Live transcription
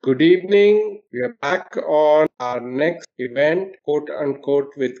Good evening. We are back on our next event, quote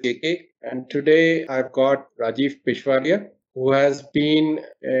unquote, with KK. And today I've got Rajiv Pishwaria, who has been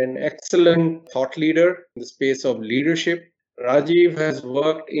an excellent thought leader in the space of leadership. Rajiv has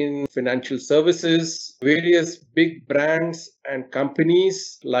worked in financial services, various big brands and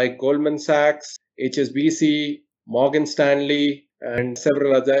companies like Goldman Sachs, HSBC, Morgan Stanley, and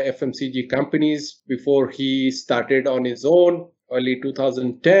several other FMCG companies before he started on his own early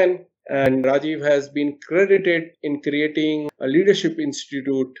 2010. And Rajiv has been credited in creating a leadership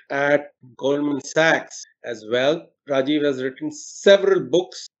institute at Goldman Sachs as well. Rajiv has written several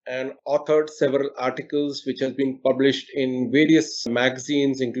books and authored several articles which have been published in various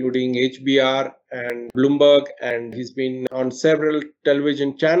magazines including HBR and Bloomberg, and he's been on several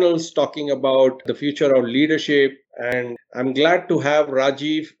television channels talking about the future of leadership. And I'm glad to have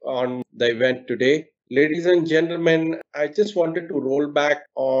Rajiv on the event today. Ladies and gentlemen, I just wanted to roll back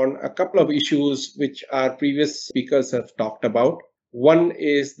on a couple of issues which our previous speakers have talked about. One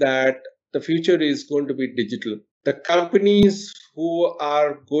is that the future is going to be digital. The companies who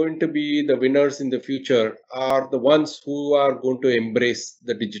are going to be the winners in the future are the ones who are going to embrace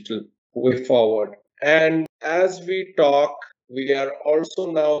the digital way forward. And as we talk, we are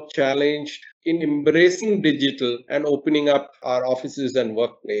also now challenged in embracing digital and opening up our offices and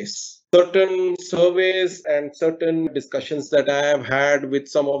workplace. Certain surveys and certain discussions that I have had with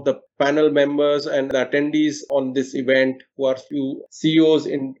some of the panel members and the attendees on this event, who are few CEOs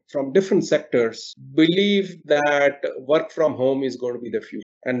from different sectors, believe that work from home is going to be the future.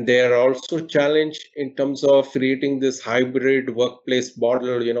 And they are also challenged in terms of creating this hybrid workplace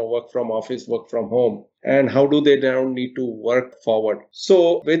model, work from office, work from home. And how do they now need to work forward?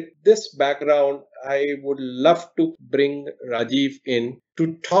 So with this background, I would love to bring Rajiv in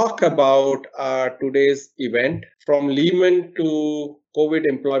to talk about today's event, from Lehman to COVID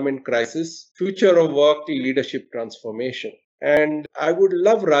employment crisis, future of work leadership transformation. And I would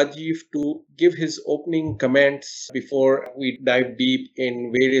love Rajiv to give his opening comments before we dive deep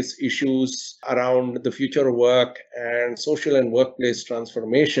in various issues around the future of work and social and workplace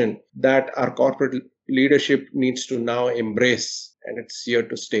transformation that our corporate leadership needs to now embrace, and it's here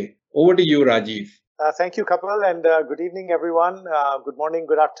to stay. Over to you, Rajiv. Thank you, Kapil, and good evening, everyone. Good morning,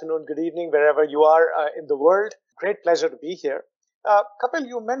 good afternoon, good evening, wherever you are in the world. Great pleasure to be here. Kapil,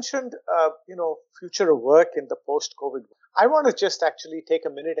 you mentioned, future of work in the post-COVID. I want to just actually take a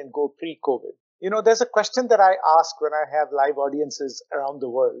minute and go pre-COVID. There's a question that I ask when I have live audiences around the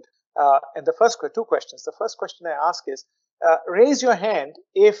world. And the first two questions. The first question I ask is, raise your hand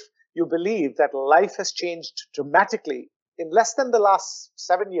if you believe that life has changed dramatically in less than the last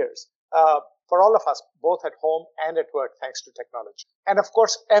 7 years for all of us, both at home and at work, thanks to technology. And of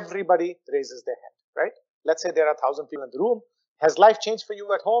course, everybody raises their hand, right? Let's say there are 1,000 people in the room. Has life changed for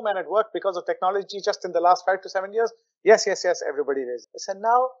you at home and at work because of technology just in the last 5 to 7 years? Yes, everybody raises. So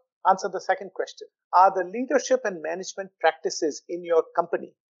now answer the second question. Are the leadership and management practices in your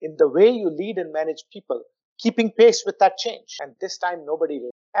company, in the way you lead and manage people, keeping pace with that change? And this time nobody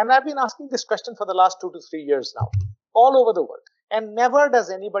raised. And I've been asking this question for the last 2 to 3 years now, all over the world. And never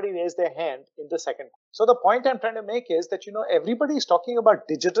does anybody raise their hand in the second. So the point I'm trying to make is that, everybody is talking about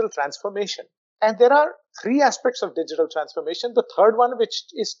digital transformation. And there are 3 aspects of digital transformation. The third one, which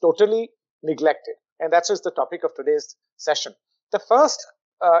is totally neglected. And that's just the topic of today's session. The first,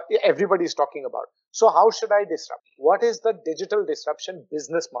 everybody is talking about. So how should I disrupt? What is the digital disruption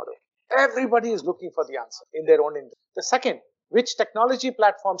business model? Everybody is looking for the answer in their own industry. The second, which technology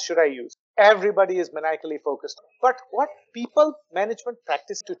platforms should I use? Everybody is maniacally focused on. But what people management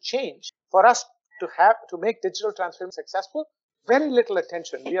practice to change for us to make digital transformation successful? Very little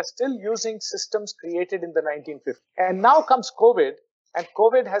attention. We are still using systems created in the 1950s. And now comes COVID, and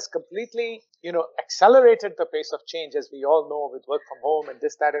COVID has completely, accelerated the pace of change, as we all know, with work from home and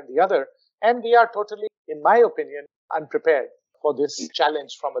this, that, and the other. And we are totally, in my opinion, unprepared for this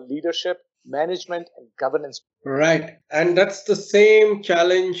challenge from a leadership, management, and governance. Right. And that's the same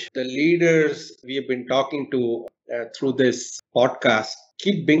challenge the leaders we have been talking to through this podcast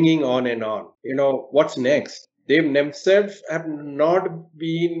keep bringing on and on. What's next? They themselves have not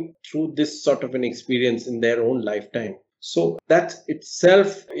been through this sort of an experience in their own lifetime. So that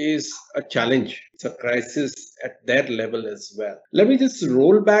itself is a challenge. It's a crisis at their level as well. Let me just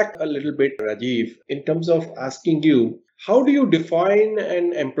roll back a little bit, Rajiv, in terms of asking you, how do you define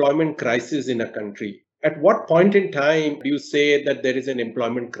an employment crisis in a country? At what point in time do you say that there is an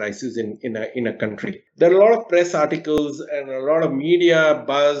employment crisis in a country? There are a lot of press articles and a lot of media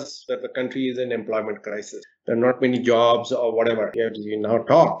buzz that the country is in employment crisis. There are not many jobs or whatever. Here you now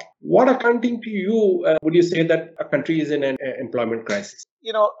talk. What, according to you, would you say that a country is in an employment crisis?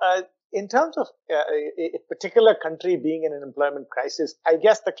 In terms of a particular country being in an employment crisis, I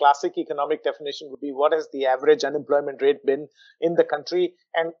guess the classic economic definition would be what has the average unemployment rate been in the country,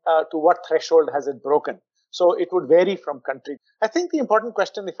 and to what threshold has it broken? So it would vary from country. I think the important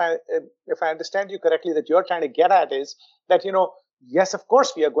question, if I understand you correctly, that you're trying to get at is that yes, of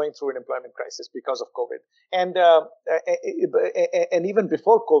course we are going through an employment crisis because of COVID, and even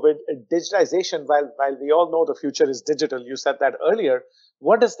before COVID, digitization. While we all know the future is digital, you said that earlier.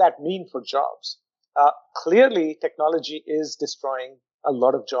 What does that mean for jobs? Clearly, technology is destroying a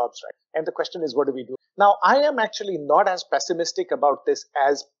lot of jobs, right? And the question is, what do we do? Now, I am actually not as pessimistic about this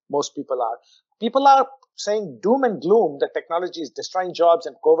as most people are. People are saying doom and gloom that technology is destroying jobs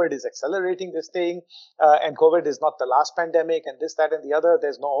and COVID is accelerating this thing, and COVID is not the last pandemic and this, that, and the other.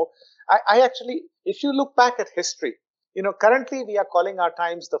 There's no. I actually, if you look back at history, currently we are calling our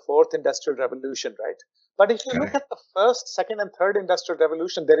times the fourth industrial revolution, right? But if you look at the first, second, and third industrial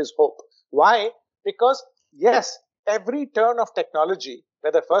revolution, there is hope. Why? Because, yes, every turn of technology,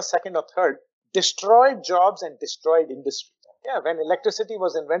 whether first, second, or third, destroyed jobs and destroyed industry. Yeah, when electricity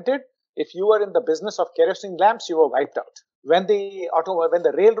was invented, if you were in the business of kerosene lamps, you were wiped out. When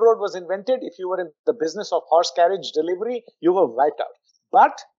the railroad was invented, if you were in the business of horse carriage delivery, you were wiped out.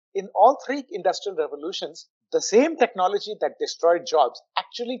 But in all three industrial revolutions, the same technology that destroyed jobs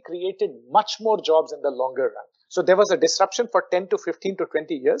actually created much more jobs in the longer run. So there was a disruption for 10 to 15 to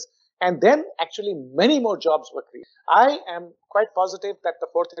 20 years, and then actually many more jobs were created. I am quite positive that the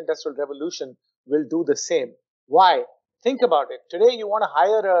fourth industrial revolution will do the same. Why? Think about it. Today, you want to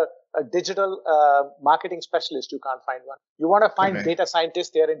hire a digital marketing specialist, you can't find one. You want to find data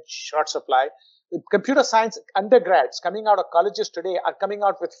scientists, they're in short supply. Computer science undergrads coming out of colleges today are coming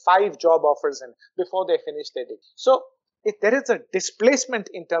out with 5 job offers and before they finish their degree. So there is a displacement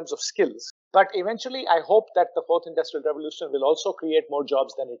in terms of skills. But eventually, I hope that the fourth industrial revolution will also create more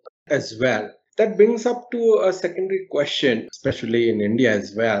jobs than it as well. That brings up to a secondary question, especially in India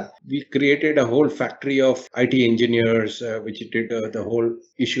as well. We created a whole factory of IT engineers, which did the whole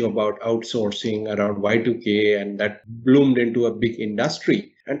issue about outsourcing around Y2K, and that bloomed into a big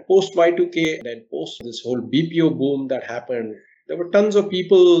industry. And post Y2K, then post this whole BPO boom that happened, there were tons of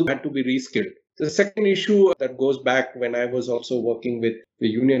people who had to be reskilled. The second issue that goes back when I was also working with the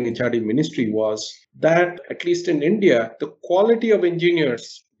Union HRD Ministry was that, at least in India, the quality of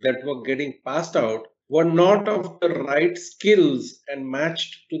engineers that were getting passed out were not of the right skills and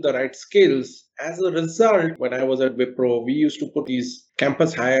matched to the right skills. As a result, when I was at Wipro, we used to put these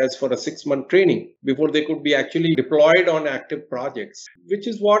campus hires for a 6-month training before they could be actually deployed on active projects, which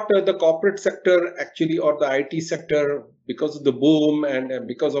is what the corporate sector actually, or the IT sector, because of the boom and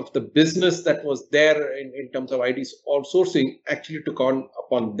because of the business that was there in terms of IT outsourcing, actually took on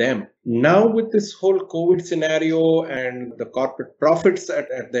upon them. Now, with this whole COVID scenario and the corporate profits at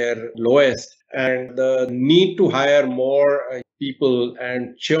their lowest, and the need to hire more people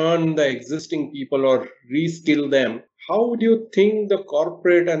and churn the existing people or reskill them, how would you think the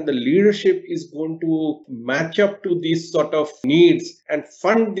corporate and the leadership is going to match up to these sort of needs and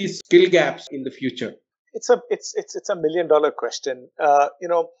fund these skill gaps in the future? It's a $1 million question.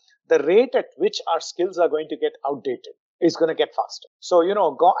 The rate at which our skills are going to get outdated is going to get faster. So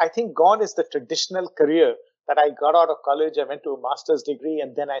I think gone is the traditional career that I got out of college. I went to a master's degree,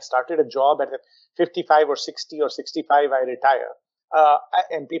 and then I started a job at 55 or 60 or 65. I retire.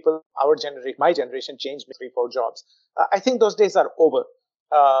 And people, my generation, changed 3-4 jobs. I think those days are over.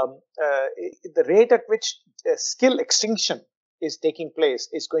 The rate at which skill extinction is taking place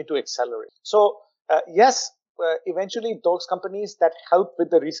is going to accelerate. So yes, eventually those companies that help with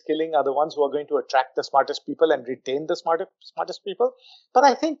the reskilling are the ones who are going to attract the smartest people and retain the smartest people. But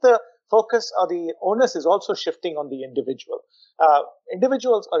I think the focus or the onus is also shifting on the individual.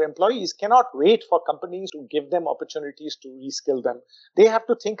 Individuals or employees cannot wait for companies to give them opportunities to reskill them. They have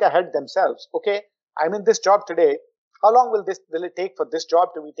to think ahead themselves. Okay, I'm in this job today. How long will it take for this job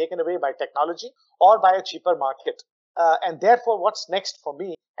to be taken away by technology or by a cheaper market? And therefore, what's next for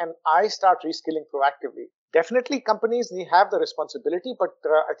me? And I start reskilling proactively. Definitely, companies have the responsibility, but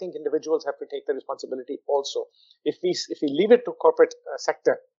I think individuals have to take the responsibility also. If we leave it to corporate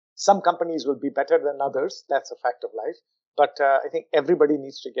sector, some companies will be better than others. That's a fact of life. But I think everybody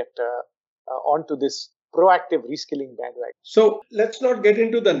needs to get onto this proactive reskilling bandwagon. So let's not get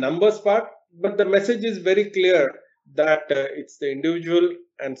into the numbers part, but the message is very clear that it's the individual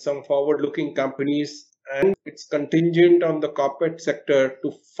and some forward-looking companies and it's contingent on the corporate sector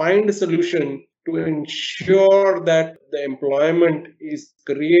to find a solution to ensure that the employment is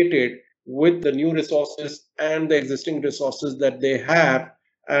created with the new resources and the existing resources that they have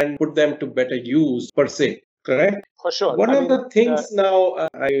and put them to better use per se. Correct? For sure. One of the things now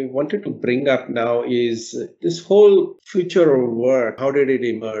I wanted to bring up now is this whole future of work. How did it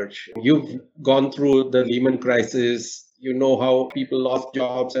emerge? You've gone through the Lehman crisis. You know how people lost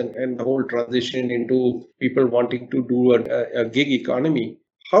jobs and the whole transition into people wanting to do a gig economy.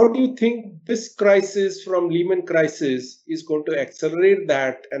 How do you think this crisis from Lehman crisis is going to accelerate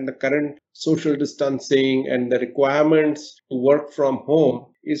that, and the current social distancing and the requirements to work from home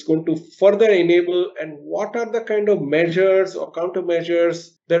is going to further enable, and what are the kind of measures or countermeasures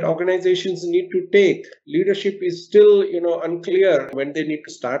that organizations need to take? Leadership is still, unclear when they need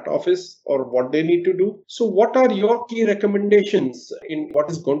to start office or what they need to do. So what are your key recommendations in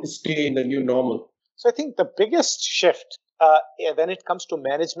what is going to stay in the new normal? So I think the biggest shift when it comes to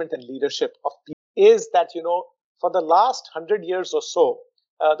management and leadership of people is that, for the last 100 years or so,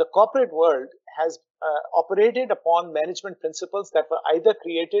 the corporate world has operated upon management principles that were either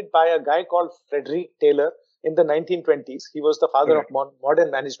created by a guy called Frederick Taylor in the 1920s. He was the father of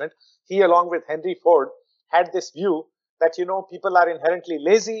modern management. He, along with Henry Ford, had this view that, people are inherently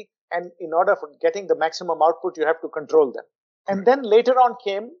lazy, and in order for getting the maximum output, you have to control them. And then later on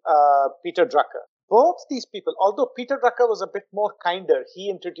came Peter Drucker. Both these people, although Peter Drucker was a bit more kinder, he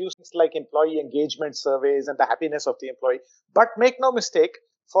introduced things like employee engagement surveys and the happiness of the employee. But make no mistake,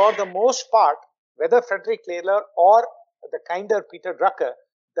 for the most part, whether Frederick Taylor or the kinder Peter Drucker,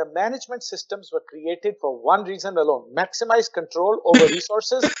 the management systems were created for one reason alone: maximize control over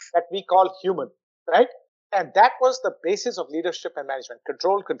resources that we call human, right? And that was the basis of leadership and management: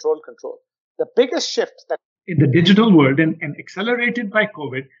 control, control, control. The biggest shift that in the digital world and accelerated by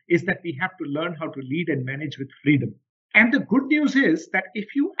COVID is that we have to learn how to lead and manage with freedom. And the good news is that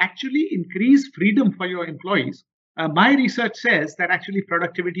if you actually increase freedom for your employees, my research says that actually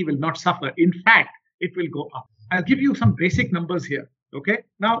productivity will not suffer. In fact, it will go up. I'll give you some basic numbers here. Okay.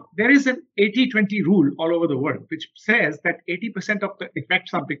 Now, there is an 80-20 rule all over the world, which says that 80% of the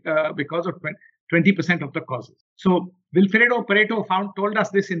effects are because of 20% of the causes. So Vilfredo Pareto told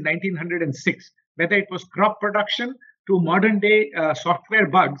us this in 1906. Whether it was crop production to modern day software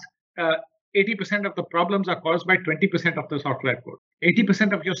bugs, 80% of the problems are caused by 20% of the software code.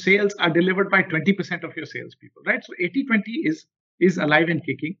 80% of your sales are delivered by 20% of your salespeople, right? So 80-20 is alive and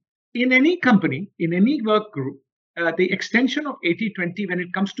kicking. In any company, in any work group, the extension of 80-20 when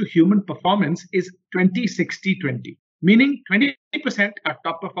it comes to human performance is 20-60-20. Meaning 20% are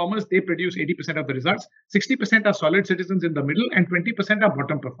top performers, they produce 80% of the results, 60% are solid citizens in the middle, and 20% are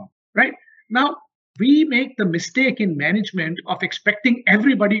bottom performers, right? Now, we make the mistake in management of expecting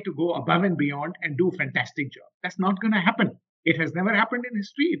everybody to go above and beyond and do a fantastic job. That's not going to happen. It has never happened in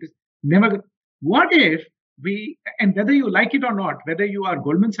history. It is never. What if and whether you like it or not, whether you are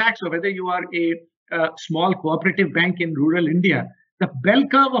Goldman Sachs or whether you are a small cooperative bank in rural India, the bell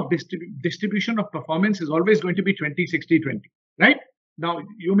curve of distribution of performance is always going to be 20-60-20, right? Now,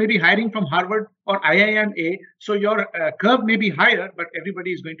 you may be hiring from Harvard or IIMA, so your curve may be higher, but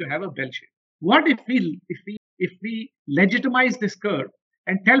everybody is going to have a bell shape. What if we legitimize this curve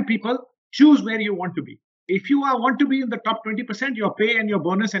and tell people, choose where you want to be? If you want to be in the top 20%, your pay and your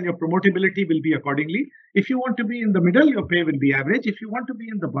bonus and your promotability will be accordingly. If you want to be in the middle, your pay will be average. If you want to be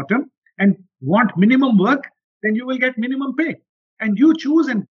in the bottom and want minimum work, then you will get minimum pay. And you choose,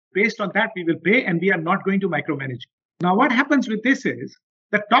 and based on that, we will pay, and we are not going to micromanage. Now, what happens with this is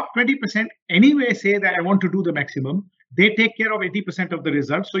the top 20% anyway say that I want to do the maximum. They take care of 80% of the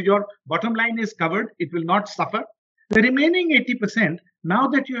results. So your bottom line is covered. It will not suffer. The remaining 80%, now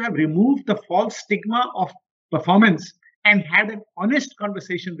that you have removed the false stigma of performance and had an honest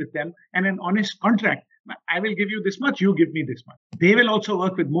conversation with them and an honest contract, I will give you this much, you give me this much. They will also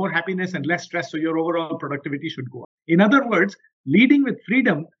work with more happiness and less stress, so your overall productivity should go up. In other words, leading with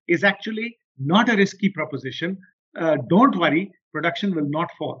freedom is actually not a risky proposition. Don't worry, production will not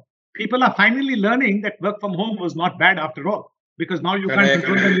fall. People are finally learning that work from home was not bad after all, because now you can't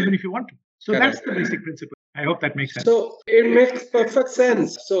control them even if you want to. So that's the basic principle. I hope that makes sense. So it makes perfect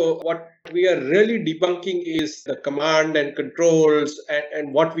sense. So what we are really debunking is the command and controls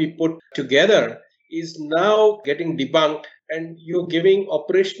and what we put together is now getting debunked, and you're giving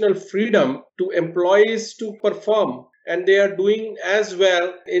operational freedom to employees to perform. And they are doing as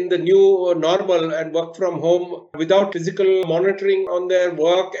well in the new normal and work from home without physical monitoring on their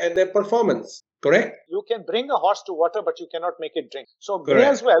work and their performance. Correct? You can bring a horse to water, but you cannot make it drink. So may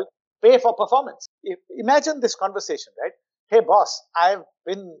as well pay for performance. Imagine this conversation, right? hey boss, I've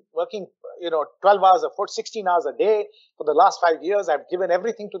been working 12 hours a foot, 16 hours a day for the last 5 years. I've given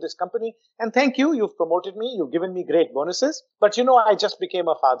everything to this company, and thank you, you've promoted me, you've given me great bonuses, but I just became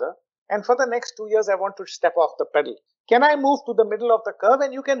a father, and for the next 2 years I want to step off the pedal. Can I move to the middle of the curve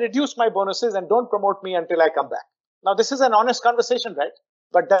and you can reduce my bonuses and don't promote me until I come back? Now this is an honest conversation, right?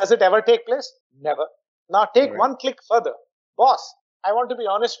 But does it ever take place? Never. Now take one click further. Boss, I want to be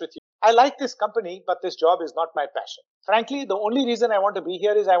honest with you. I like this company, but this job is not my passion. Frankly, the only reason I want to be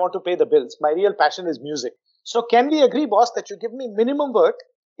here is I want to pay the bills. My real passion is music. So can we agree, boss, that you give me minimum work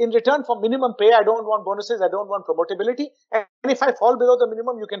in return for minimum pay? I don't want bonuses. I don't want promotability. And if I fall below the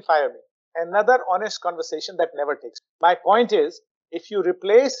minimum, you can fire me. Another honest conversation that never takes. My point is, if you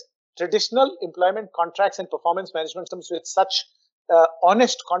replace traditional employment contracts and performance management systems with such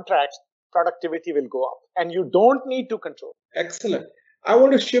honest contracts, productivity will go up and you don't need to control. Excellent. I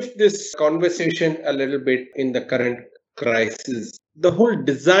want to shift this conversation a little bit in the current crisis. The whole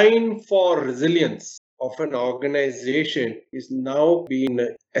design for resilience of an organization is now being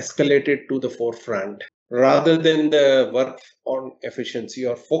escalated to the forefront rather than the work on efficiency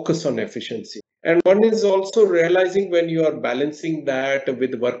or focus on efficiency. And one is also realizing when you are balancing that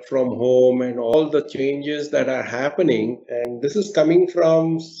with work from home and all the changes that are happening. And this is coming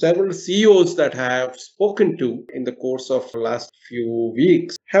from several CEOs that I have spoken to in the course of the last few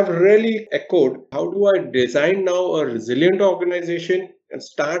weeks, have really echoed how do I design now a resilient organization and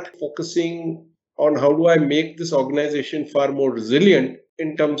start focusing on how do I make this organization far more resilient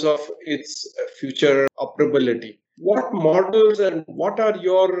in terms of its future operability. What models and what are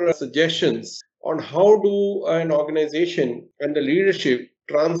your suggestions on how do an organization and the leadership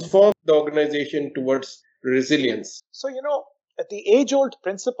transform the organization towards resilience? So, the age-old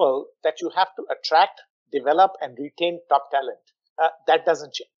principle that you have to attract, develop, and retain top talent, that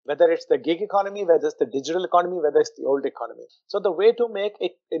doesn't change. Whether it's the gig economy, whether it's the digital economy, whether it's the old economy. So the way to make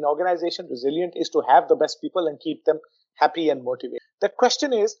an organization resilient is to have the best people and keep them happy and motivated. The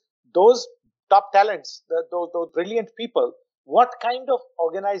question is, those top talents, those brilliant people, what kind of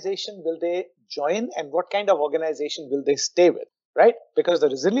organization will they join and what kind of organization will they stay with? Right? Because the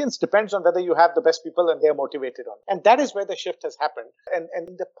resilience depends on whether you have the best people and they're motivated on. And that is where the shift has happened. And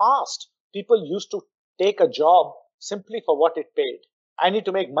in the past, people used to take a job simply for what it paid. I need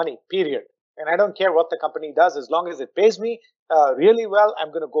to make money, period. And I don't care what the company does. As long as it pays me really well, I'm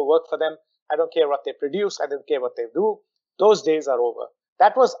going to go work for them. I don't care what they produce. I don't care what they do. Those days are over.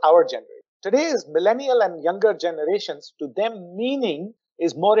 That was our generation. Today's millennial and younger generations, to them, meaning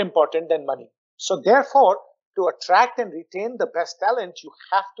is more important than money. So therefore, to attract and retain the best talent, you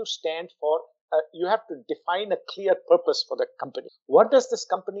have to stand for, you have to define a clear purpose for the company. What does this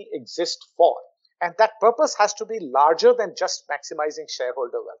company exist for? And that purpose has to be larger than just maximizing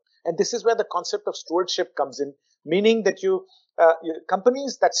shareholder wealth. And this is where the concept of stewardship comes in, meaning that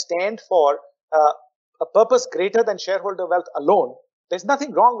companies that stand for a purpose greater than shareholder wealth alone, there's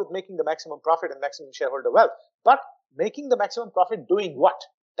nothing wrong with making the maximum profit and maximum shareholder wealth, but making the maximum profit doing what?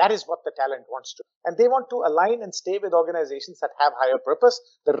 That is what the talent wants to. And they want to align and stay with organizations that have higher purpose,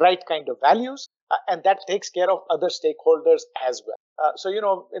 the right kind of values, and that takes care of other stakeholders as well. So,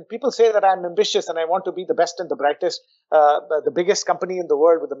 when people say that I'm ambitious and I want to be the best and the brightest, the biggest company in the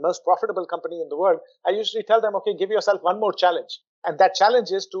world with the most profitable company in the world, I usually tell them, okay, give yourself one more challenge. And that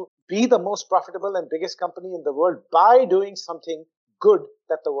challenge is to be the most profitable and biggest company in the world by doing something good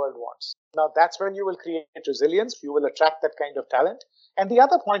that the world wants. Now, that's when you will create resilience. You will attract that kind of talent. And the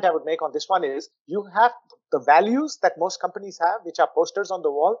other point I would make on this one is you have the values that most companies have, which are posters on the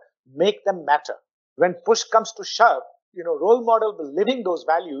wall, make them matter. When push comes to shove, role model will living those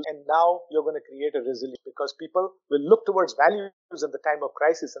values, and now you're going to create a resilience because people will look towards values in the time of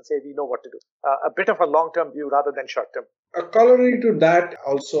crisis and say, we know what to do. A bit of a long-term view rather than short-term. A corollary to that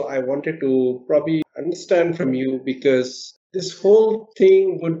also I wanted to probably understand from you, because this whole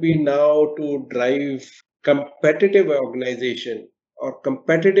thing would be now to drive competitive organization or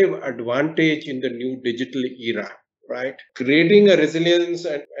competitive advantage in the new digital era, right? Creating a resilience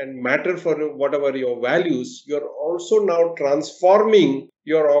and matter for whatever your values, you're also now transforming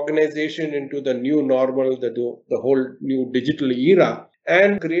your organization into the new normal, the whole new digital era,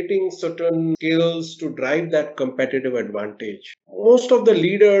 and creating certain skills to drive that competitive advantage. Most of the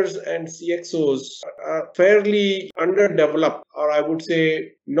leaders and CXOs are fairly underdeveloped, or I would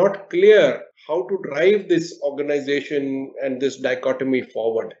say not clear how to drive this organization and this dichotomy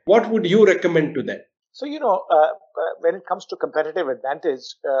forward. What would you recommend to them? So, when it comes to competitive advantage,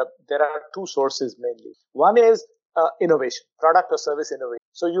 there are two sources mainly. One is innovation, product or service innovation.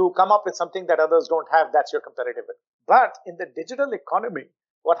 So you come up with something that others don't have, that's your competitive advantage. But in the digital economy,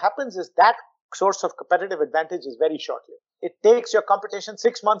 what happens is that source of competitive advantage is very short-lived. It takes your competition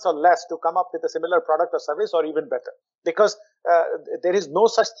 6 months or less to come up with a similar product or service, or even better, because there is no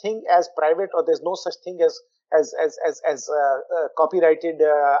such thing as private, or there's no such thing as copyrighted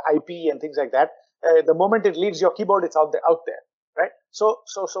IP and things like that. The moment it leaves your keyboard, it's out there, right? So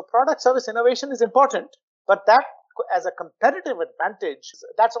product service innovation is important, but that as a competitive advantage,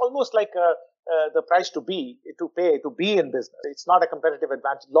 that's almost like the price to pay to be in business. It's not a competitive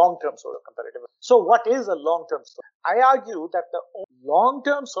advantage, long-term sort of competitive. So what is a long-term source? I argue that the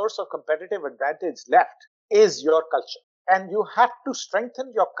long-term source of competitive advantage left is your culture. And you have to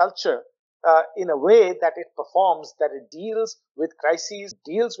strengthen your culture in a way that it performs, that it deals with crises,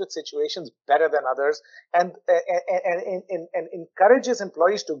 deals with situations better than others, and encourages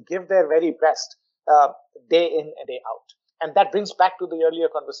employees to give their very best day in and day out. And that brings back to the earlier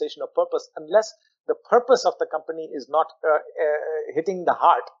conversation of purpose. Unless the purpose of the company is not hitting the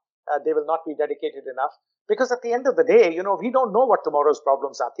heart, they will not be dedicated enough. Because at the end of the day, we don't know what tomorrow's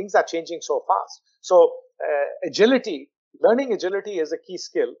problems are. Things are changing so fast. So learning agility is a key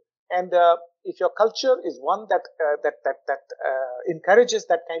skill. And if your culture is one that encourages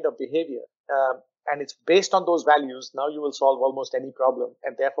that kind of behavior, and it's based on those values, now you will solve almost any problem,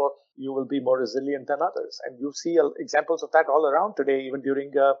 and therefore you will be more resilient than others. And you see examples of that all around today, even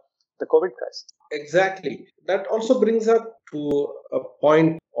during the COVID crisis. Exactly. That also brings up to a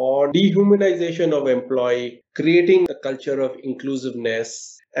point on dehumanization of employee, creating a culture of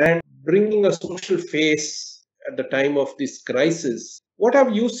inclusiveness, and bringing a social face at the time of this crisis. What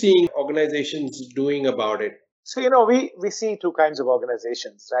have you seen organizations doing about it? So, we see two kinds of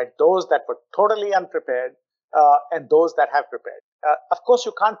organizations, right? Those that were totally unprepared and those that have prepared. Of course,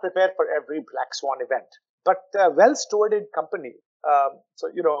 you can't prepare for every black swan event, but well-stewarded company. I'm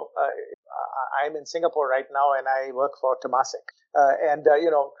in Singapore right now, and I work for Temasek.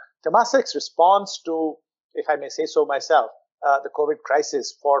 Temasek's response to, if I may say so myself, the COVID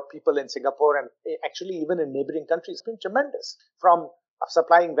crisis for people in Singapore and actually even in neighboring countries has been tremendous. From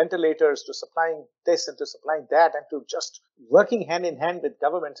supplying ventilators to supplying this and to supplying that and to just working hand in hand with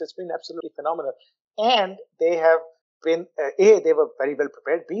governments, it's been absolutely phenomenal. And they have been, they were very well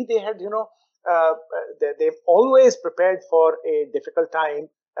prepared. B, they had, they've always prepared for a difficult time.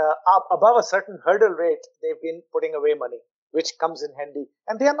 Above a certain hurdle rate, they've been putting away money, which comes in handy.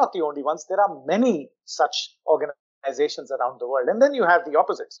 And they are not the only ones. There are many such organizations around the world. And then you have the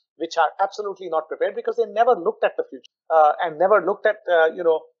opposites, which are absolutely not prepared because they never looked at the future and never looked at,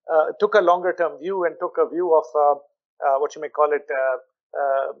 took a longer term view and took a view of what you may call it,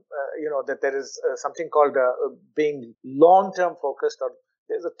 that there is something called being long-term focused, or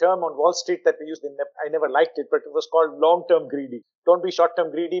there's a term on Wall Street that we used. I never liked it, but it was called long-term greedy. Don't be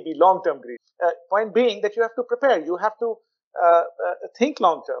short-term greedy, be long-term greedy. Point being that you have to prepare. You have to think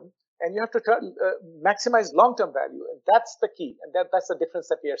long-term, and you have to maximize long-term value. And that's the key. And that's the difference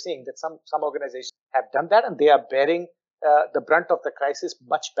that we are seeing, that some organizations have done that, and they are bearing the brunt of the crisis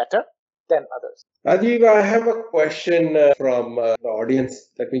much better than others. Rajiv, I have a question from the audience.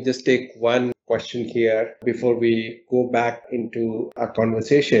 Let me just take one question here before we go back into our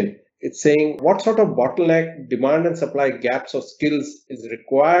conversation. It's saying, what sort of bottleneck, demand and supply gaps of skills is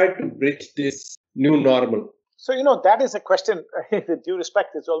required to bridge this new normal? So, that is a question, with due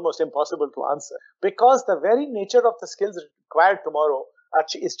respect, it's almost impossible to answer, because the very nature of the skills required tomorrow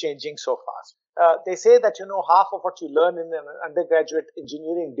is changing so fast. They say that, half of what you learn in an undergraduate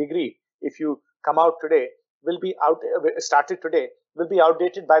engineering degree, if you come out today, started today, will be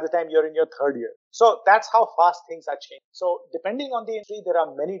outdated by the time you're in your third year. So that's how fast things are changing. So depending on the industry, there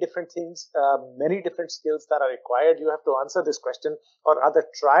are many different things, many different skills that are required. You have to answer this question, or rather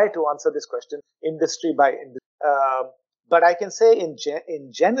try to answer this question industry by industry. But I can say in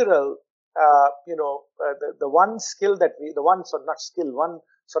general, the one skill that one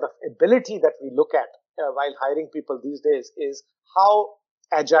sort of ability that we look at while hiring people these days is how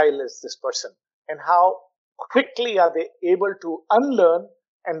agile is this person, and how quickly are they able to unlearn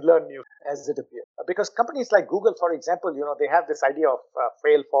and learn new as it appears. Because companies like Google, for example, they have this idea of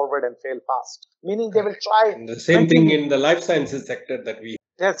fail forward and fail fast, meaning they will try. And the same thing in the life sciences sector that we.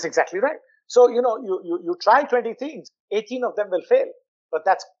 That's exactly right. So, you try 20 things, 18 of them will fail, but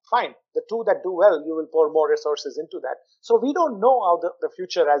that's fine. The 2 that do well, you will pour more resources into that. So we don't know how the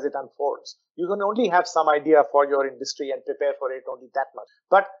future as it unfolds. You can only have some idea for your industry and prepare for it only that much.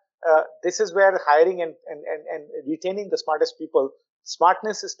 But this is where hiring and retaining the smartest people,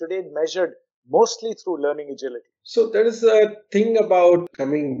 smartness is today measured mostly through learning agility. So there is a thing about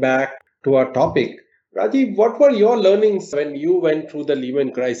coming back to our topic. Rajiv, what were your learnings when you went through the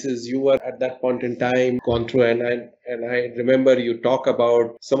Lehman crisis? You were at that point in time gone through, and I remember you talk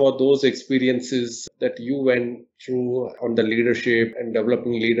about some of those experiences that you went through on the leadership and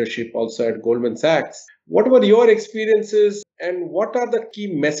developing leadership also at Goldman Sachs. What were your experiences, and what are the key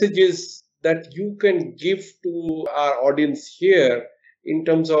messages that you can give to our audience here in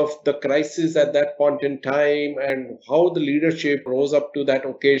terms of the crisis at that point in time and how the leadership rose up to that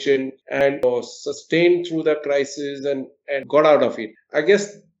occasion and sustained through the crisis and got out of it? I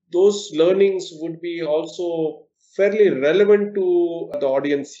guess those learnings would be also fairly relevant to the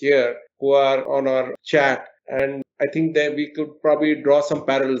audience here who are on our chat. And I think that we could probably draw some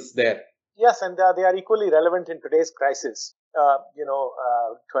parallels there. Yes, and they are equally relevant in today's crisis,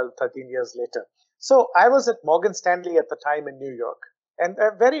 12, 13 years later. So I was at Morgan Stanley at the time in New York. And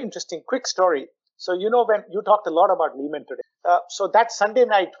a very interesting, quick story. So, when you talked a lot about Lehman today. So that Sunday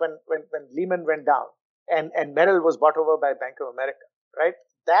night when Lehman went down and Merrill was bought over by Bank of America, right?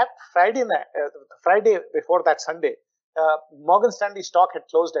 That Friday night, Friday before that Sunday, Morgan Stanley stock had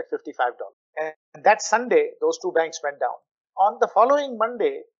closed at $55. And that Sunday, those two banks went down. On the following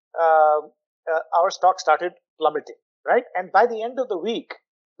Monday, our stock started plummeting, right? And by the end of the week,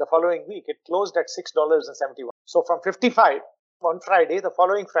 the following week, it closed at $6.71. So from 55 on Friday, the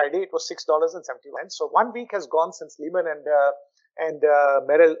following Friday, it was $6.71. So 1 week has gone since Lehman and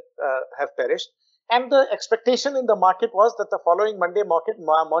Merrill have perished. And the expectation in the market was that the following Monday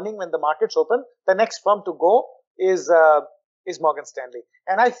morning, when the markets open, the next firm to go is Morgan Stanley.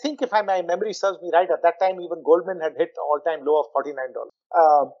 And I think, if my memory serves me right, at that time even Goldman had hit the all-time low of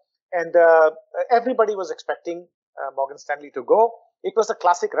 $49. And everybody was expecting Morgan Stanley to go. It was a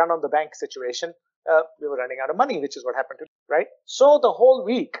classic run on the bank situation. We were running out of money, which is what happened to me, right? So the whole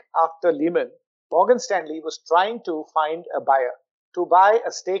week after Lehman, Morgan Stanley was trying to find a buyer to buy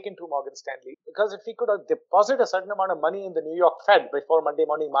a stake into Morgan Stanley, because if he could deposit a certain amount of money in the New York Fed before Monday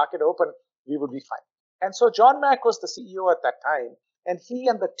morning market open, we would be fine. And so John Mack was the CEO at that time, and he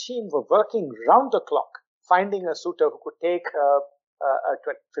and the team were working round the clock, finding a suitor who could take a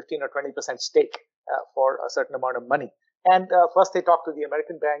 15 or 20% stake for a certain amount of money. And first they talked to the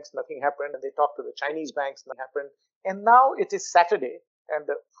American banks, nothing happened. And they talked to the Chinese banks, nothing happened. And now it is Saturday, and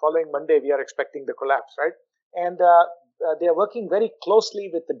the following Monday we are expecting the collapse, right? And they are working very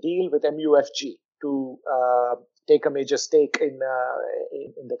closely with the deal with MUFG to take a major stake in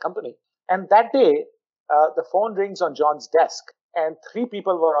the company. And that day, the phone rings on John's desk, and three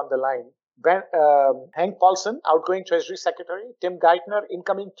people were on the line. Hank Paulson, outgoing Treasury Secretary, Tim Geithner,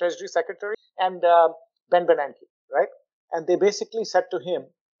 incoming Treasury Secretary, and Ben Bernanke, right? And they basically said to him,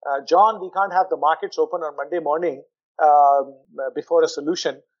 John, we can't have the markets open on Monday morning before a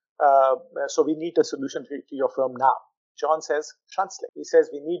solution. So we need a solution to your firm now. John says, translate. He says,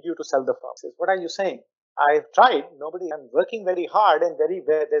 we need you to sell the firm. He says, what are you saying? I've tried. I'm working very hard, and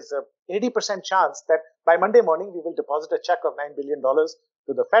there's a 80% chance that by Monday morning we will deposit a check of $9 billion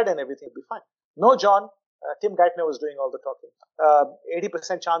to the Fed and everything will be fine. No, John. Tim Geithner was doing all the talking.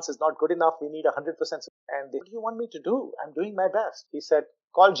 80% chance is not good enough. We need 100%. And what do you want me to do? I'm doing my best. He said,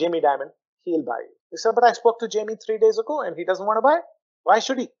 call Jamie Dimon. He'll buy you. He said, but I spoke to Jamie 3 days ago and he doesn't want to buy. Why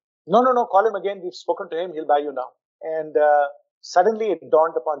should he? No, call him again. We've spoken to him. He'll buy you now. And suddenly it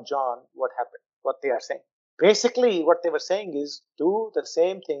dawned upon John what happened, what they are saying. Basically, what they were saying is do the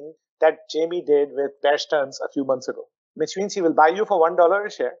same thing that Jamie did with Bear Stearns a few months ago, which means he will buy you for $1 a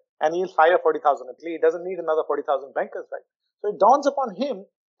share and he'll fire 40,000. He doesn't need another 40,000 bankers, right? So it dawns upon him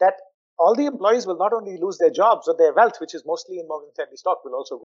that all the employees will not only lose their jobs, but their wealth, which is mostly in Morgan Stanley stock, will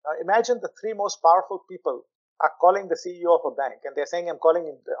also go. Now imagine the three most powerful people are calling the CEO of a bank and they're saying, I'm calling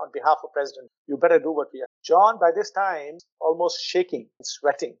on behalf of President. You better do what we are. John, by this time, almost shaking and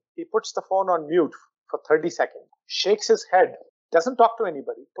sweating. He puts the phone on mute for 30 seconds, shakes his head, doesn't talk to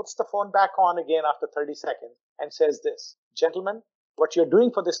anybody, puts the phone back on again after 30 seconds and says this, gentlemen, what you're doing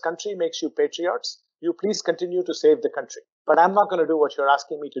for this country makes you patriots. You please continue to save the country. But I'm not going to do what you're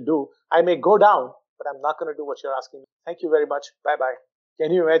asking me to do. I may go down, but I'm not going to do what you're asking me. Thank you very much. Bye-bye.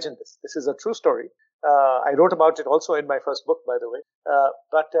 Can you imagine this? This is a true story. I wrote about it also in my first book, by the way.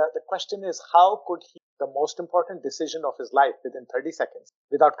 But the question is, how could he, the most important decision of his life within 30 seconds,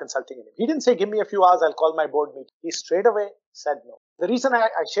 without consulting him? He didn't say, give me a few hours, I'll call my board meeting. He straight away said no. The reason I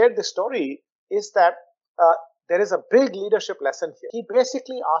shared this story is that there is a big leadership lesson here. He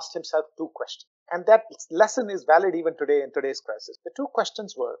basically asked himself two questions. And that lesson is valid even today in today's crisis. The two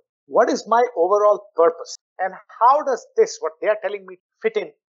questions were, what is my overall purpose? And how does this, what they are telling me, fit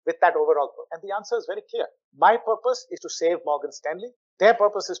in with that overall purpose? And the answer is very clear. My purpose is to save Morgan Stanley. Their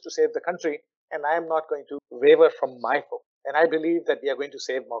purpose is to save the country. And I am not going to waver from my focus. And I believe that we are going to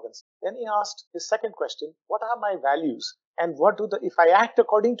save Morgan. Then he asked his second question, what are my values? And if I act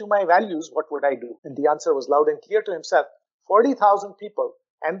according to my values, what would I do? And the answer was loud and clear to himself. 40,000 people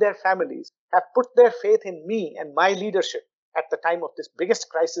and their families have put their faith in me and my leadership at the time of this biggest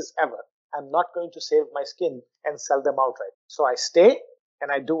crisis ever. I'm not going to save my skin and sell them outright. So I stay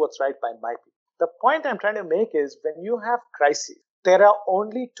and I do what's right by my people. The point I'm trying to make is when you have crises, there are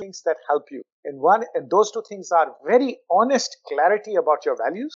only two things that help you. And those two things are very honest clarity about your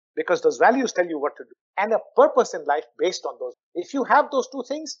values, because those values tell you what to do, and a purpose in life based on those. If you have those two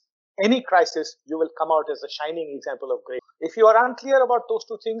things, any crisis, you will come out as a shining example of grace. If you are unclear about those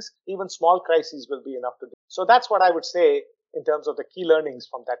two things, even small crises will be enough to do. So that's what I would say in terms of the key learnings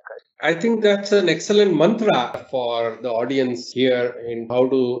from that crisis. I think that's an excellent mantra for the audience here in how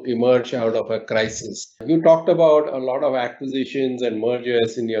to emerge out of a crisis. You talked about a lot of acquisitions and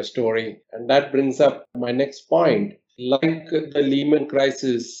mergers in your story, and that brings up my next point. Like the Lehman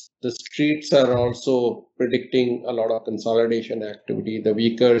crisis, the streets are also predicting a lot of consolidation activity. The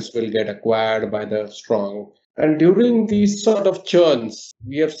weakers will get acquired by the strong. And during these sort of churns,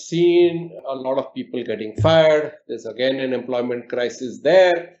 we have seen a lot of people getting fired. There's again an employment crisis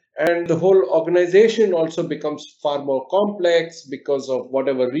there. And the whole organization also becomes far more complex because of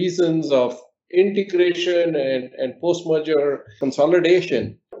whatever reasons of integration and post merger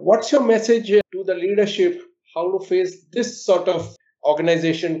consolidation. What's your message to the leadership how to face this sort of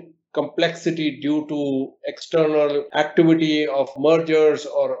organization complexity due to external activity of mergers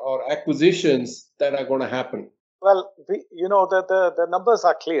or acquisitions that are going to happen? Well, the numbers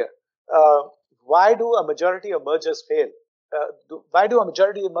are clear. Uh, why do a majority of mergers fail? Why do a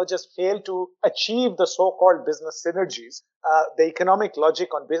majority of mergers fail to achieve the so-called business synergies, the economic logic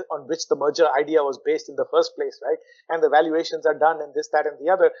on which the merger idea was based in the first place, right? And the valuations are done and this, that, and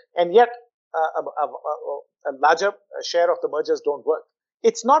the other, and yet a larger share of the mergers don't work.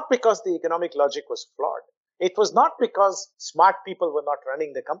 It's not because the economic logic was flawed. It was not because smart people were not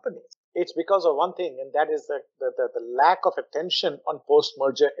running the companies. It's because of one thing, and that is the lack of attention on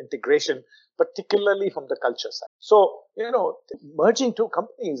post-merger integration, particularly from the culture side. So, merging two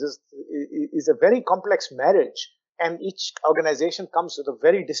companies is a very complex marriage, and each organization comes with a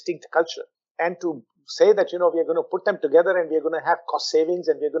very distinct culture. And to say that, we are going to put them together and we are going to have cost savings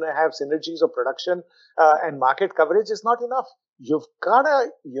and we're going to have synergies of production and market coverage is not enough. You've got to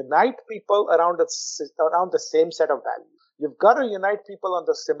unite people around the same set of values. You've got to unite people on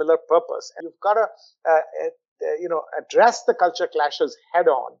the similar purpose. And you've got to, address the culture clashes head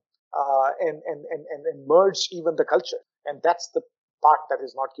on and merge even the culture. And that's the part that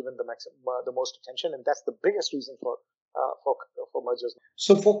is not given the most attention. And that's the biggest reason for mergers.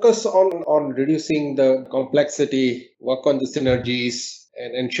 So focus on reducing the complexity, work on the synergies,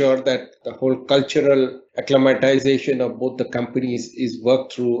 and ensure that the whole cultural acclimatization of both the companies is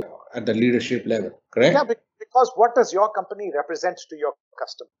worked through at the leadership level, correct? Yeah, because what does your company represent to your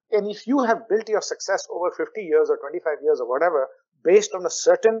customer? And if you have built your success over 50 years or 25 years or whatever, based on a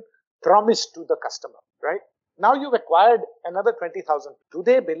certain promise to the customer, right? Now you've acquired another 20,000. Do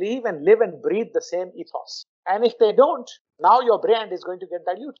they believe and live and breathe the same ethos? And if they don't, now your brand is going to get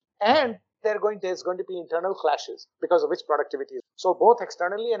diluted. And there's going to be internal clashes because of which productivity is. So both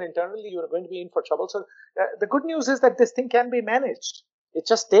externally and internally, you're going to be in for trouble. So the good news is that this thing can be managed. It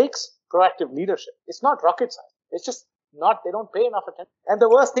just takes proactive leadership. It's not rocket science. It's just they don't pay enough attention. And the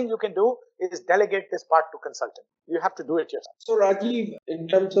worst thing you can do is delegate this part to consultant. You have to do it yourself. So Rajiv, in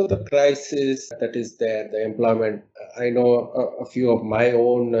terms of the crisis that is there, the employment, I know a few of my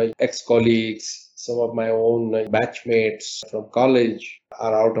own ex-colleagues, some of my own batchmates from college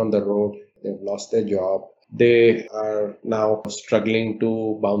are out on the road. They've lost their job. They are now struggling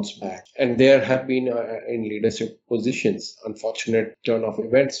to bounce back. And there have been in leadership positions, unfortunate turn of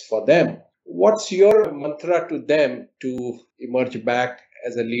events for them. What's your mantra to them to emerge back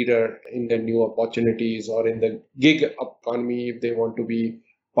as a leader in the new opportunities or in the gig economy if they want to be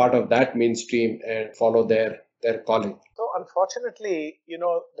part of that mainstream and follow their calling? So unfortunately,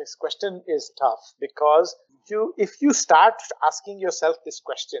 this question is tough because if you start asking yourself this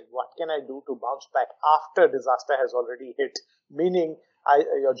question, what can I do to bounce back after disaster has already hit, meaning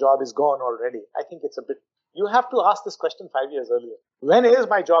your job is gone already, I think it's a bit. You have to ask this question 5 years earlier. When is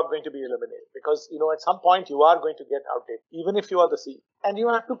my job going to be eliminated? Because, at some point you are going to get outdated, even if you are the CEO. And you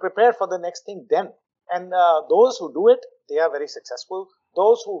have to prepare for the next thing then. And those who do it, they are very successful.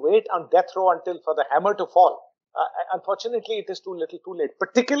 Those who wait on death row until for the hammer to fall, unfortunately, it is too little too late,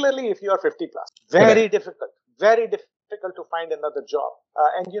 particularly if you are 50 plus. Very difficult to find another job.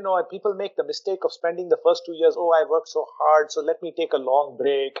 And people make the mistake of spending the first 2 years, I worked so hard, so let me take a long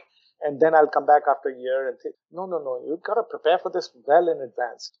break. and then I'll come back after a year and think, no, no, no, you've got to prepare for this well in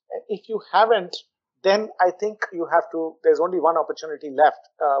advance. And if you haven't, then I think you have to, there's only one opportunity left,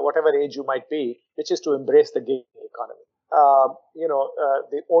 whatever age you might be, which is to embrace the gig economy.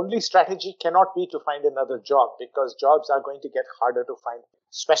 The only strategy cannot be to find another job, because jobs are going to get harder to find,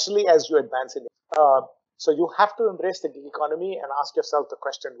 especially as you advance in. So you have to embrace the gig economy and ask yourself the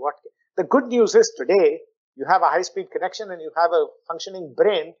question, what? The good news is today, you have a high-speed connection and you have a functioning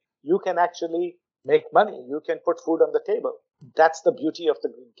brain, you can actually make money. You can put food on the table. That's the beauty of the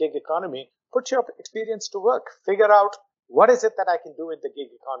gig economy. Put your experience to work. Figure out what is it that I can do in the gig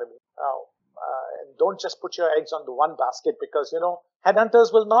economy. And don't just put your eggs on the one basket, because,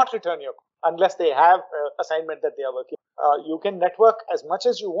 headhunters will not return your call unless they have an assignment that they are working. You can network as much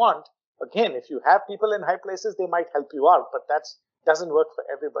as you want. Again, if you have people in high places, they might help you out, but that doesn't work for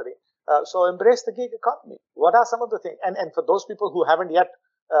everybody. So embrace the gig economy. What are some of the things? And for those people who haven't yet,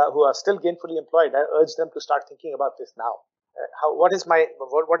 who are still gainfully employed, I urge them to start thinking about this now. What is my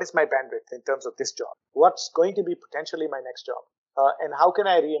bandwidth in terms of this job? What's going to be potentially my next job? And how can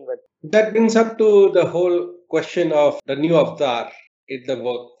I reinvent? That brings up to the whole question of the new avatar in the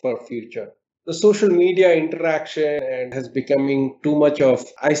work for future. The social media interaction and has becoming too much of,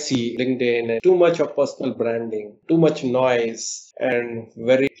 I see LinkedIn, and too much of personal branding, too much noise, and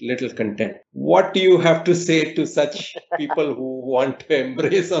very little content. What do you have to say to such people who want to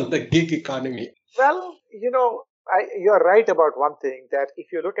embrace on the gig economy? Well, you're right about one thing, that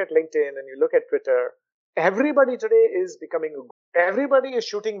if you look at LinkedIn and you look at Twitter, everybody today is everybody is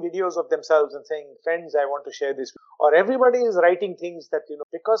shooting videos of themselves and saying, friends, I want to share this. Or everybody is writing things that,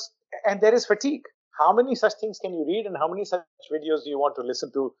 and there is fatigue. How many such things can you read, and how many such videos do you want to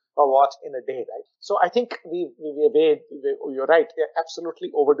listen to or watch in a day, right? So I think you're right. They're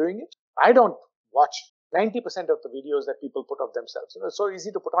absolutely overdoing it. I don't watch 90% of the videos that people put of themselves. It's so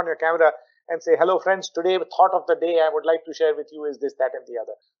easy to put on your camera and say, hello friends, today the thought of the day I would like to share with you is this, that, and the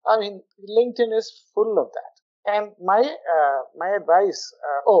other. I mean, LinkedIn is full of that. And my advice,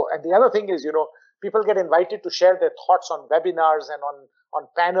 and the other thing is, people get invited to share their thoughts on webinars and on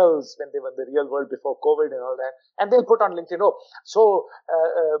panels when they were in the real world before COVID and all that. And they'll put on LinkedIn,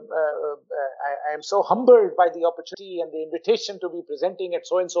 I am so humbled by the opportunity and the invitation to be presenting at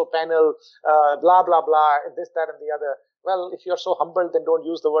so-and-so panel, blah, blah, blah, and this, that, and the other. Well, if you're so humbled, then don't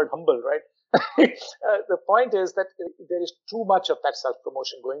use the word humble, right? The point is that there is too much of that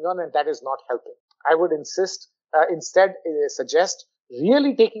self-promotion going on, and that is not helping. I would instead suggest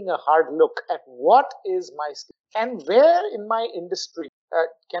really taking a hard look at what is my skill and where in my industry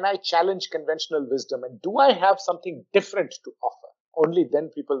can I challenge conventional wisdom, and do I have something different to offer? Only then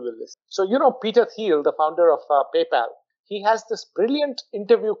people will listen. So, Peter Thiel, the founder of PayPal, he has this brilliant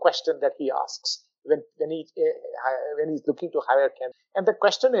interview question that he asks when he's looking to hire candidates. And the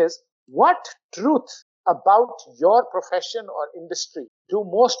question is, what truth about your profession or industry do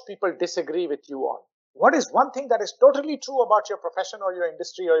most people disagree with you on? What is one thing that is totally true about your profession or your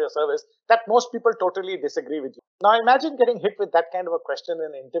industry or your service that most people totally disagree with you? Now imagine getting hit with that kind of a question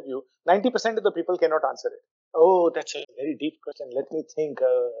in an interview. 90% of the people cannot answer it. Oh, that's a very deep question. Let me think.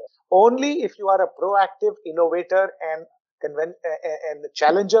 Only if you are a proactive innovator and the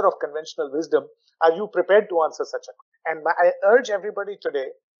challenger of conventional wisdom are you prepared to answer such a question. And I urge everybody today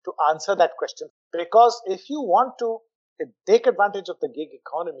to answer that question, because if you want to take advantage of the gig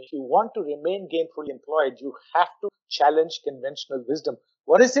economy, if you want to remain gainfully employed, you have to challenge conventional wisdom.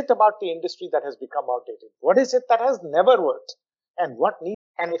 What is it about the industry that has become outdated? What is it that has never worked? And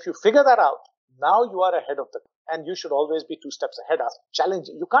and if you figure that out, now you are ahead of and you should always be 2 steps ahead. Challenge.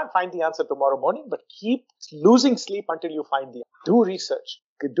 You can't find the answer tomorrow morning, but keep losing sleep until you find the answer. Do research,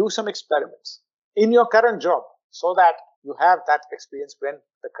 do some experiments in your current job so that you have that experience when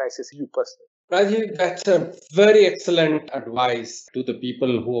the crisis hits you personally. Rajiv, that's a very excellent advice to the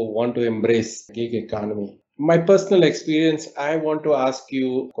people who want to embrace gig economy. My personal experience, I want to ask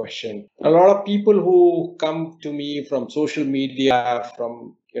you a question. A lot of people who come to me from social media,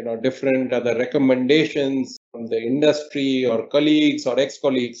 from different other recommendations from the industry or colleagues or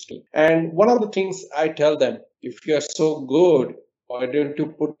ex-colleagues too. And one of the things I tell them, if you're so good, why don't you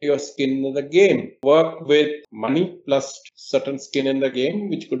put your skin in the game? Work with money plus certain skin in the game,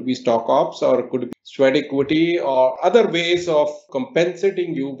 which could be stock ops or could be sweat equity or other ways of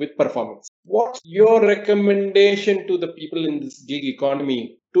compensating you with performance. What's your recommendation to the people in this gig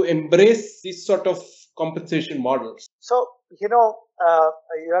economy to embrace these sort of compensation models? So,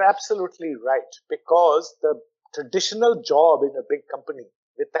 you're absolutely right, because the traditional job in a big company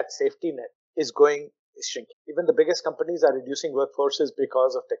with that safety net is shrinking. Even the biggest companies are reducing workforces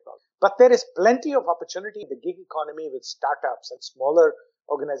because of technology. But there is plenty of opportunity in the gig economy with startups and smaller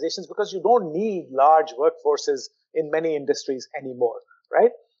organizations because you don't need large workforces in many industries anymore,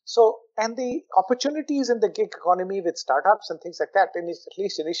 right? So, and the opportunities in the gig economy with startups and things like that, and at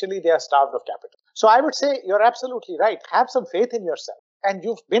least initially, they are starved of capital. So I would say you're absolutely right. Have some faith in yourself. And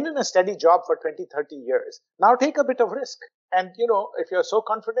you've been in a steady job for 20, 30 years. Now take a bit of risk. And, if you're so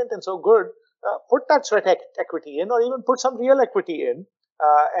confident and so good, put that sweat equity in, or even put some real equity in,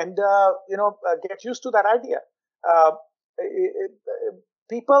 and get used to that idea. Uh,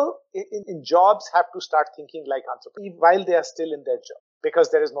 People in jobs have to start thinking like entrepreneurs while they are still in their job, because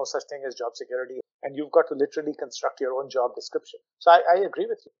there is no such thing as job security, and you've got to literally construct your own job description. So I agree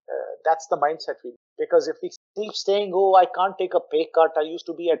with you. That's the mindset we need. Because if we keep saying, oh, I can't take a pay cut, I used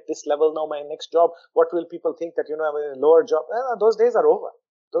to be at this level, now my next job, what will people think that, I'm in a lower job? Those days are over.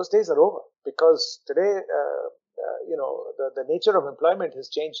 Those days are over, because today, the nature of employment has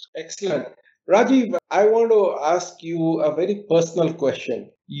changed. Excellent. Rajiv, I want to ask you a very personal question.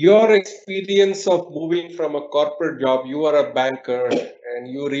 Your experience of moving from a corporate job, you are a banker and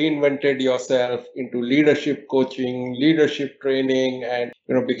you reinvented yourself into leadership coaching, leadership training, and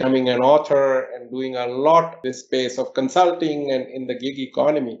becoming an author and doing a lot in this space of consulting and in the gig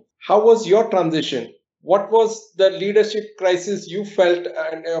economy. How was your transition? What was the leadership crisis you felt,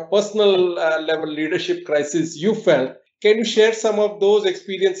 and a personal level leadership crisis you felt? Can you share some of those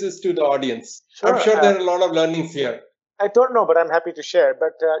experiences to the audience? I'm Sure. sure there are a lot of learnings here. I don't know, but I'm happy to share.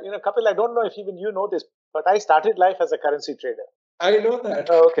 But, Kapil, I don't know if even you know this, but I started life as a currency trader. I know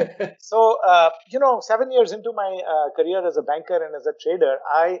that. Okay. So, 7 years into my career as a banker and as a trader,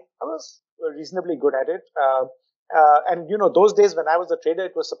 I was reasonably good at it. Those days when I was a trader,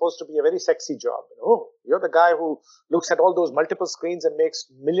 it was supposed to be a very sexy job. You're the guy who looks at all those multiple screens and makes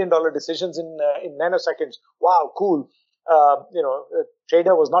 $1 million decisions in nanoseconds. Wow, cool.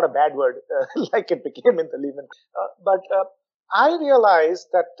 Trader was not a bad word like it became in the Lehman. But I realized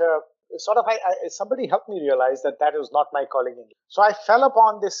that somebody helped me realize that that was not my calling in. So I fell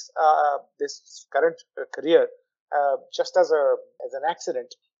upon this current career just as an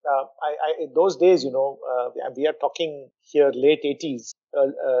accident. In those days, we are talking here late 80s,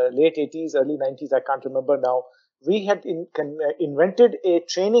 early 90s. I can't remember now. We had invented a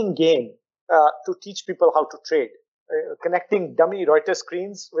training game to teach people how to trade. Connecting dummy Reuters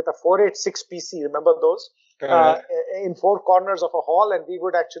screens with a 486 PC. Remember those? In four corners of a hall, and we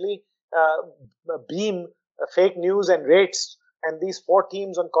would actually beam fake news and rates, and these four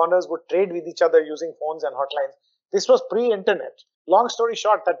teams on corners would trade with each other using phones and hotlines. This was pre-internet. Long story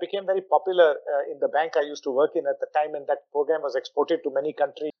short, that became very popular in the bank I used to work in at the time, and that program was exported to many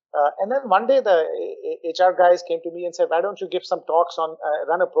countries. And then one day the HR guys came to me and said, why don't you give some talks on,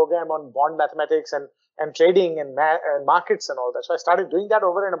 run a program on bond mathematics and trading and markets and all that. So I started doing that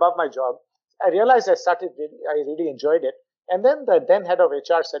over and above my job. I realized I really enjoyed it. And then the then head of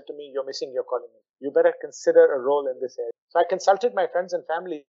HR said to me, you're missing your calling. You better consider a role in this area. So I consulted my friends and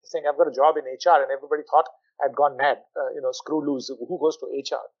family saying, I've got a job in HR, and everybody thought I'd gone mad, screw loose, who goes to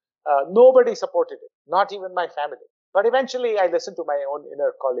HR? Nobody supported it, not even my family. But eventually I listened to my own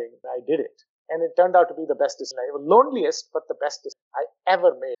inner calling. I did it. And it turned out to be the best decision. I was loneliest, but the best decision I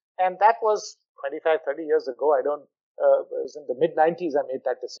ever made. And that was 25, 30 years ago. It was in the mid 90s I made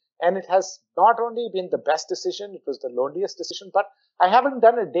that decision. And it has not only been the best decision, it was the loneliest decision, but I haven't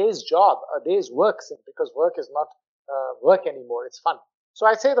done a day's job, a day's work, because work is not work anymore. It's fun. So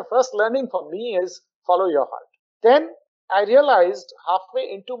I say the first learning for me is follow your heart. Then I realized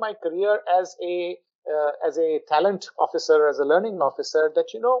halfway into my career as a talent officer, as a learning officer, that,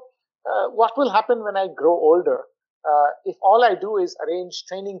 what will happen when I grow older if all I do is arrange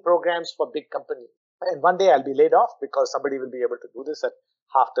training programs for big companies. And one day I'll be laid off because somebody will be able to do this at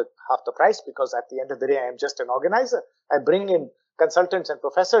half the price, because at the end of the day, I am just an organizer. I bring in consultants and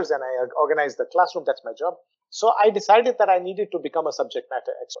professors and I organize the classroom. That's my job. So I decided that I needed to become a subject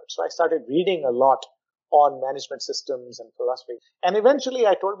matter expert. So I started reading a lot on management systems and philosophy. And eventually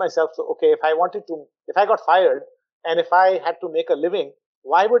I told myself, okay, if I got fired and if I had to make a living,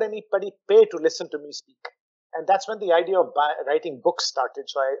 why would anybody pay to listen to me speak? And that's when the idea of writing books started.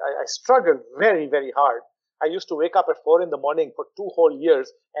 So I struggled very, very hard. I used to wake up at 4 a.m. for 2 whole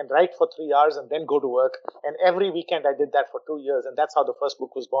years and write for 3 hours and then go to work. And every weekend I did that for 2 years. And that's how the first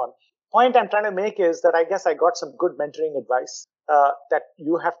book was born. Point I'm trying to make is that I guess I got some good mentoring advice that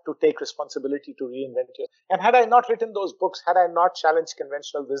you have to take responsibility to reinvent yourself. And had I not written those books, had I not challenged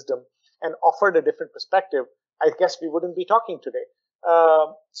conventional wisdom and offered a different perspective, I guess we wouldn't be talking today.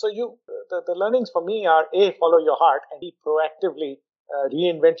 The learnings for me are A, follow your heart, and B, proactively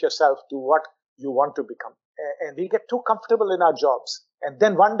reinvent yourself to what you want to become. And we get too comfortable in our jobs. And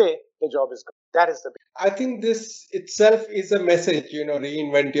then one day the job is gone. That is the I think this itself is a message,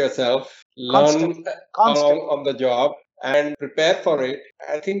 reinvent yourself, learn constantly, constantly. on the job and prepare for it.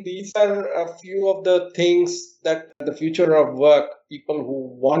 I think these are a few of the things that the future of work, people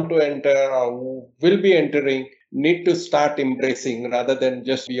who want to enter or who will be entering, need to start embracing rather than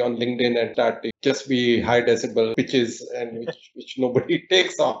just be on LinkedIn and start to just be high decibel pitches and which nobody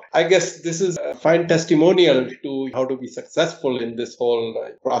takes on. I guess this is a fine testimonial to how to be successful in this whole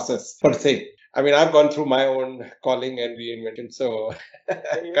process per se. I mean, I've gone through my own calling and reinvention, so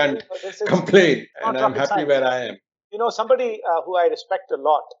I can't This is complain, and not I'm rocket happy science. where I am. Somebody who I respect a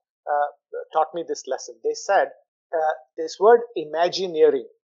lot taught me this lesson. They said this word imagineering.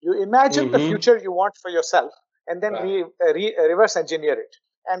 You imagine the Hmm. future you want for yourself and then Right. reverse engineer it.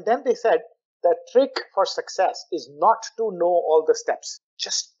 And then they said the trick for success is not to know all the steps.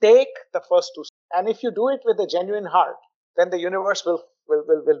 Just take the first two. And if you do it with a genuine heart, then the universe will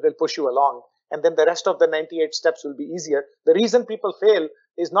push you along. And then the rest of the 98 steps will be easier. The reason people fail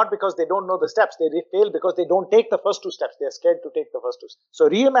is not because they don't know the steps. They fail because they don't take the first two steps. They're scared to take the first two. So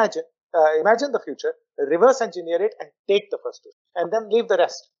imagine the future, reverse engineer it, and take the first two, and then leave the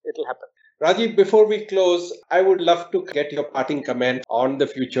rest. It'll happen. Rajiv, before we close, I would love to get your parting comment on the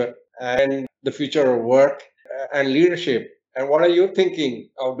future and the future of work and leadership. And what are you thinking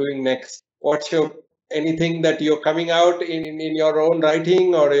of doing next? What's your anything that you're coming out in your own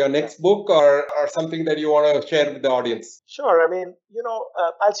writing or your Yeah. next book or something that you want to share with the audience? Sure. I mean,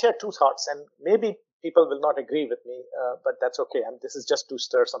 I'll share two thoughts, and maybe people will not agree with me, but that's okay. And this is just to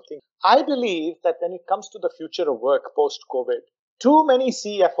stir something. I believe that when it comes to the future of work post COVID, too many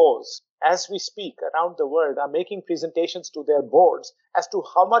CFOs, as we speak around the world, are making presentations to their boards as to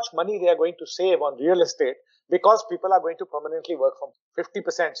how much money they are going to save on real estate because people are going to permanently work from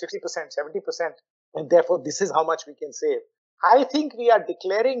 50%, 60%, 70%, and therefore this is how much we can save. I think we are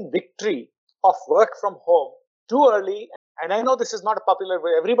declaring victory of work from home too early. And I know this is not a popular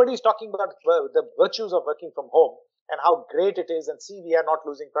way. Everybody is talking about the virtues of working from home and how great it is. And see, we are not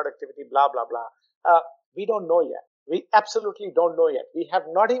losing productivity, blah, blah, blah. We don't know yet. We absolutely don't know yet. We have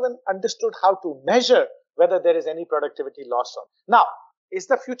not even understood how to measure whether there is any productivity loss on. Now, is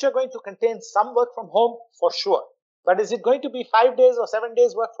the future going to contain some work from home? For sure. But is it going to be 5 days or 7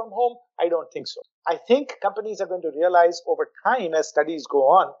 days work from home? I don't think so. I think companies are going to realize over time as studies go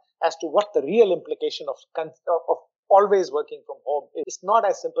on as to what the real implication of always working from home is. It's not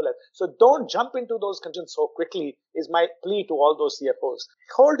as simple as. So don't jump into those conditions so quickly is my plea to all those CFOs.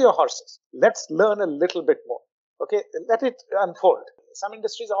 Hold your horses. Let's learn a little bit more. Okay, let it unfold. Some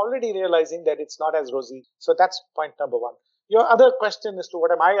industries are already realizing that it's not as rosy. So that's point number one. Your other question as to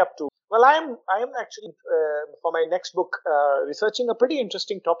what am I up to? Well, I am actually for my next book researching a pretty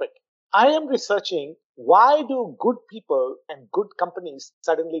interesting topic. I am researching why do good people and good companies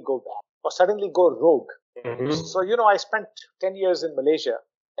suddenly go bad or suddenly go rogue. Mhm. So I spent 10 years in Malaysia,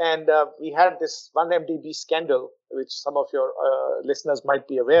 and we had this 1MDB scandal, which some of your listeners might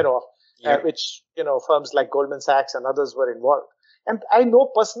be aware of, Yep. which firms like Goldman Sachs and others were involved. And I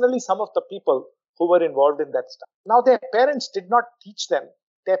know personally some of the people who were involved in that stuff. Now, their parents did not teach them.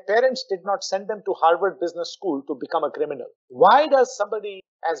 Their parents did not send them to Harvard Business School to become a criminal. Why does somebody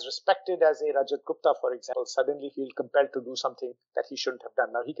as respected as a Rajat Gupta, for example, suddenly feel compelled to do something that he shouldn't have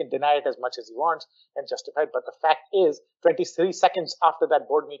done? Now, he can deny it as much as he wants and justify it, but the fact is, 23 seconds after that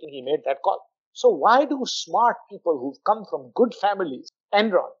board meeting, he made that call. So why do smart people who've come from good families,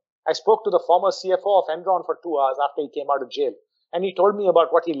 Enron, I spoke to the former CFO of Enron for 2 hours after he came out of jail, and he told me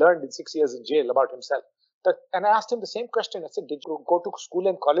about what he learned in 6 years in jail about himself. And I asked him the same question. I said, did you go to school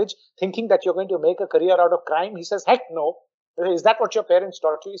and college thinking that you're going to make a career out of crime? He says, heck no. Is that what your parents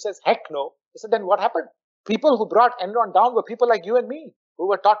taught you? He says, heck no. I said, then what happened? People who brought Enron down were people like you and me who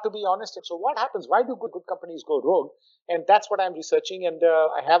were taught to be honest. And so what happens? Why do good companies go rogue? And that's what I'm researching. And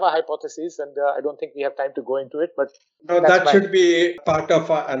I have a hypothesis, and I don't think we have time to go into it, but No, that's that my should be part of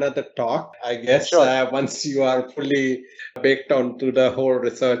another talk, I guess, sure. once you are fully baked onto the whole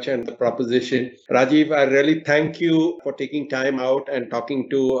research and the proposition. Rajiv, I really thank you for taking time out and talking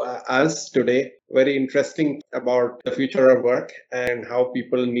to us today. Very interesting about the future of work and how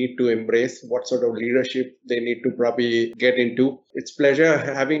people need to embrace what sort of leadership they need to probably get into. It's pleasure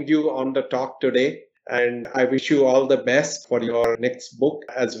having you on the talk today. And I wish you all the best for your next book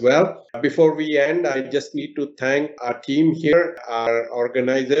as well. Before we end, I just need to thank our team here, our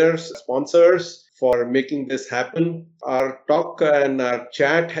organizers, sponsors for making this happen. Our talk and our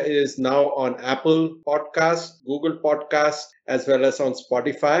chat is now on Apple Podcasts, Google Podcasts, as well as on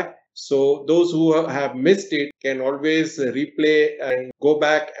Spotify. So those who have missed it can always replay and go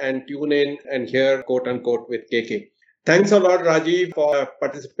back and tune in and hear quote unquote with KK. Thanks a lot, Rajiv, for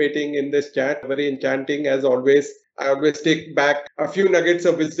participating in this chat. Very enchanting as always. I always take back a few nuggets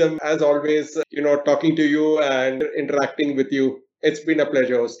of wisdom as always, talking to you and interacting with you. It's been a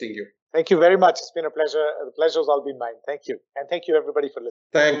pleasure hosting you. Thank you very much. It's been a pleasure. The pleasure's all been mine. Thank you. And thank you, everybody, for listening.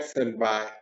 Thanks and bye.